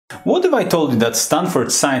What if I told you that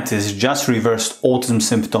Stanford scientists just reversed autism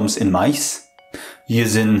symptoms in mice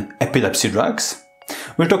using epilepsy drugs?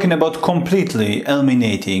 We're talking about completely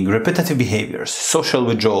eliminating repetitive behaviors, social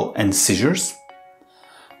withdrawal and seizures,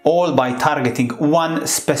 all by targeting one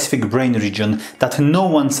specific brain region that no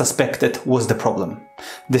one suspected was the problem.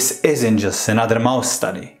 This isn't just another mouse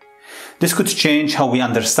study. This could change how we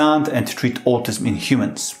understand and treat autism in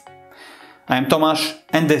humans. I am Tomasz,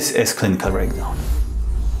 and this is Clinical Breakdown.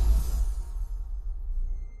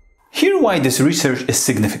 Here why this research is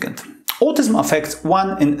significant. Autism affects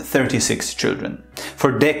 1 in 36 children.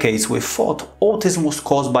 For decades we thought autism was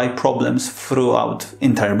caused by problems throughout the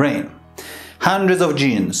entire brain. Hundreds of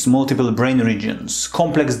genes, multiple brain regions,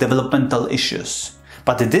 complex developmental issues.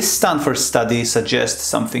 But this Stanford study suggests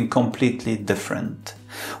something completely different.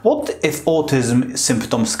 What if autism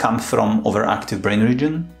symptoms come from overactive brain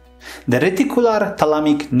region? The reticular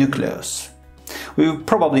thalamic nucleus. We've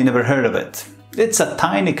probably never heard of it. It's a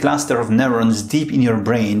tiny cluster of neurons deep in your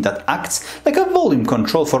brain that acts like a volume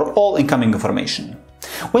control for all incoming information.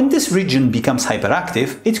 When this region becomes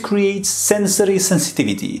hyperactive, it creates sensory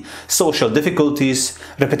sensitivity, social difficulties,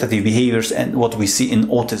 repetitive behaviors, and what we see in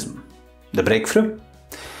autism. The breakthrough?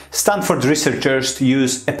 Stanford researchers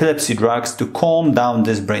use epilepsy drugs to calm down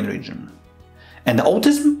this brain region. And the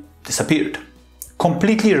autism disappeared.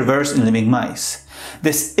 Completely reversed in living mice.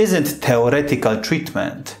 This isn't theoretical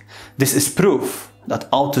treatment. This is proof that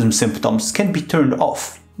autism symptoms can be turned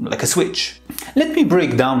off, like a switch. Let me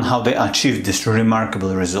break down how they achieved these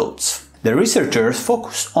remarkable results. The researchers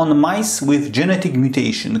focused on mice with genetic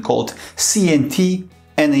mutation called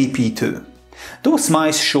CNT-NAP2. Those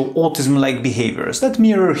mice show autism-like behaviors that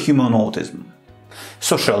mirror human autism.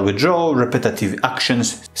 Social withdrawal, repetitive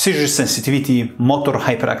actions, seizure sensitivity, motor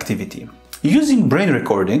hyperactivity. Using brain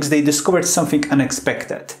recordings, they discovered something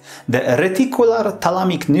unexpected. The reticular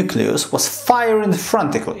thalamic nucleus was firing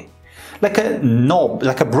frantically, like a knob,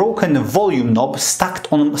 like a broken volume knob stuck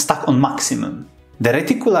on maximum. The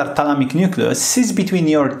reticular thalamic nucleus sits between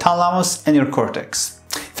your thalamus and your cortex.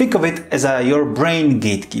 Think of it as your brain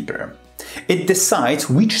gatekeeper. It decides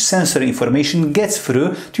which sensory information gets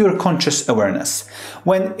through to your conscious awareness.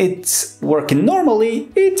 When it's working normally,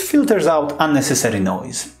 it filters out unnecessary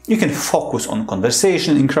noise. You can focus on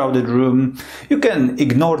conversation in a crowded room. You can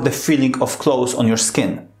ignore the feeling of clothes on your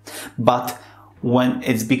skin. But when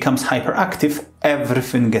it becomes hyperactive,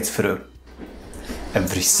 everything gets through.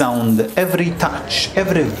 Every sound, every touch,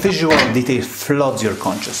 every visual detail floods your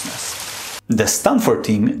consciousness. The Stanford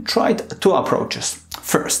team tried two approaches.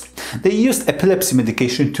 First, they used epilepsy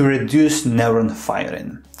medication to reduce neuron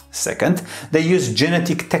firing. Second, they used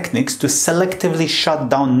genetic techniques to selectively shut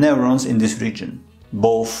down neurons in this region.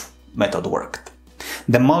 Both methods worked.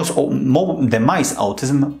 The mice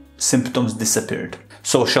autism symptoms disappeared.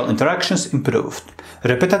 Social interactions improved.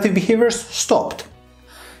 Repetitive behaviors stopped.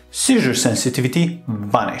 Seizure sensitivity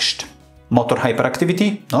vanished. Motor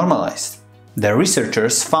hyperactivity normalized. The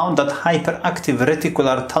researchers found that hyperactive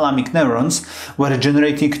reticular thalamic neurons were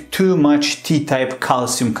generating too much T-type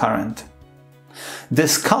calcium current.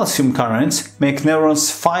 These calcium currents make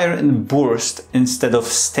neurons fire in bursts instead of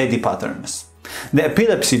steady patterns. The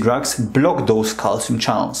epilepsy drugs block those calcium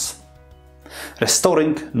channels.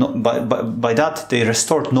 By that, they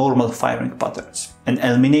restored normal firing patterns and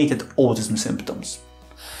eliminated autism symptoms.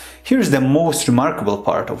 Here's the most remarkable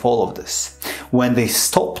part of all of this. When they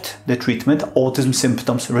stopped the treatment, autism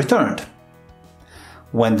symptoms returned.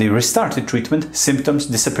 When they restarted treatment, symptoms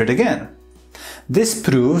disappeared again. This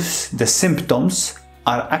proves the symptoms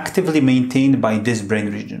are actively maintained by this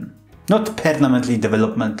brain region, not permanently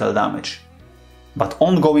developmental damage, but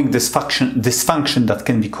ongoing dysfunction that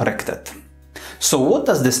can be corrected. So what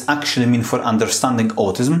does this actually mean for understanding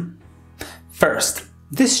autism? First,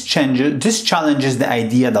 this challenges the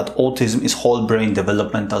idea that autism is whole brain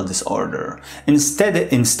developmental disorder. Instead,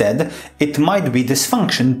 it might be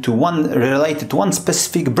dysfunction related to one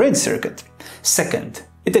specific brain circuit. Second,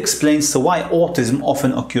 it explains why autism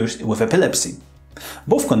often occurs with epilepsy.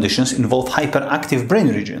 Both conditions involve hyperactive brain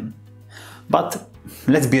region. But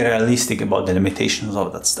let's be realistic about the limitations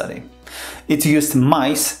of that study. It used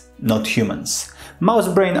mice, not humans. Mouse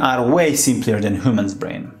brains are way simpler than human's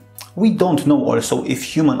brain. We don't know also if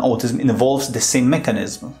human autism involves the same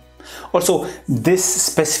mechanism. Also, this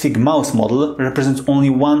specific mouse model represents only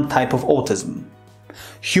one type of autism.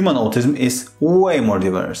 Human autism is way more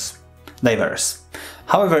diverse.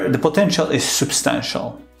 However, the potential is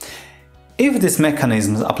substantial. If these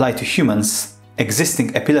mechanisms apply to humans,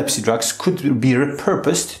 existing epilepsy drugs could be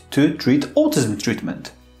repurposed to treat autism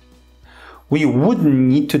treatment. We wouldn't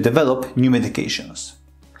need to develop new medications.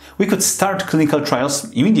 We could start clinical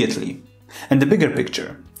trials immediately. And the bigger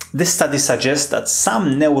picture. This study suggests that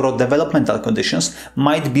some neurodevelopmental conditions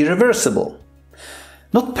might be reversible.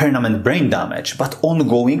 Not permanent brain damage, but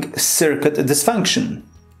ongoing circuit dysfunction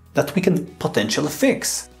that we can potentially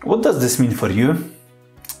fix. What does this mean for you?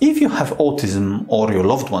 If you have autism or your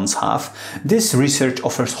loved ones have, this research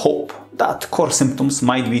offers hope that core symptoms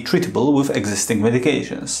might be treatable with existing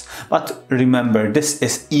medications. But remember, this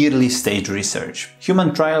is early stage research.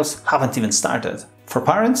 Human trials haven't even started. For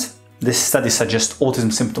parents, this study suggests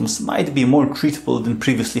autism symptoms might be more treatable than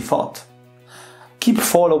previously thought. Keep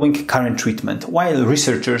following current treatment while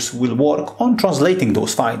researchers will work on translating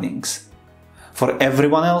those findings. For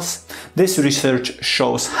everyone else, this research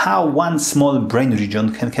shows how one small brain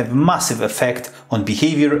region can have massive effect on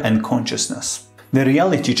behavior and consciousness. The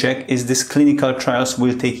reality check is these clinical trials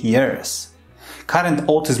will take years. Current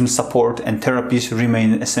autism support and therapies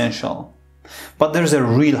remain essential. But there's a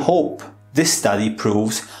real hope. This study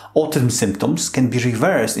proves autism symptoms can be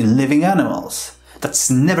reversed in living animals. That's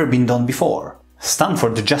never been done before.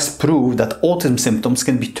 Stanford just proved that autism symptoms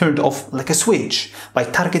can be turned off like a switch by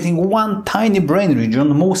targeting one tiny brain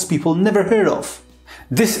region most people never heard of.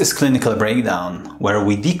 This is Clinical Breakdown, where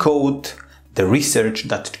we decode the research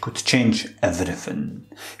that could change everything.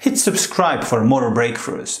 Hit subscribe for more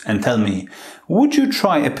breakthroughs and tell me, would you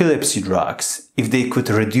try epilepsy drugs if they could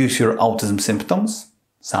reduce your autism symptoms?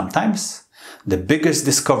 Sometimes the biggest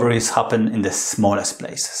discoveries happen in the smallest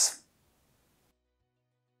places.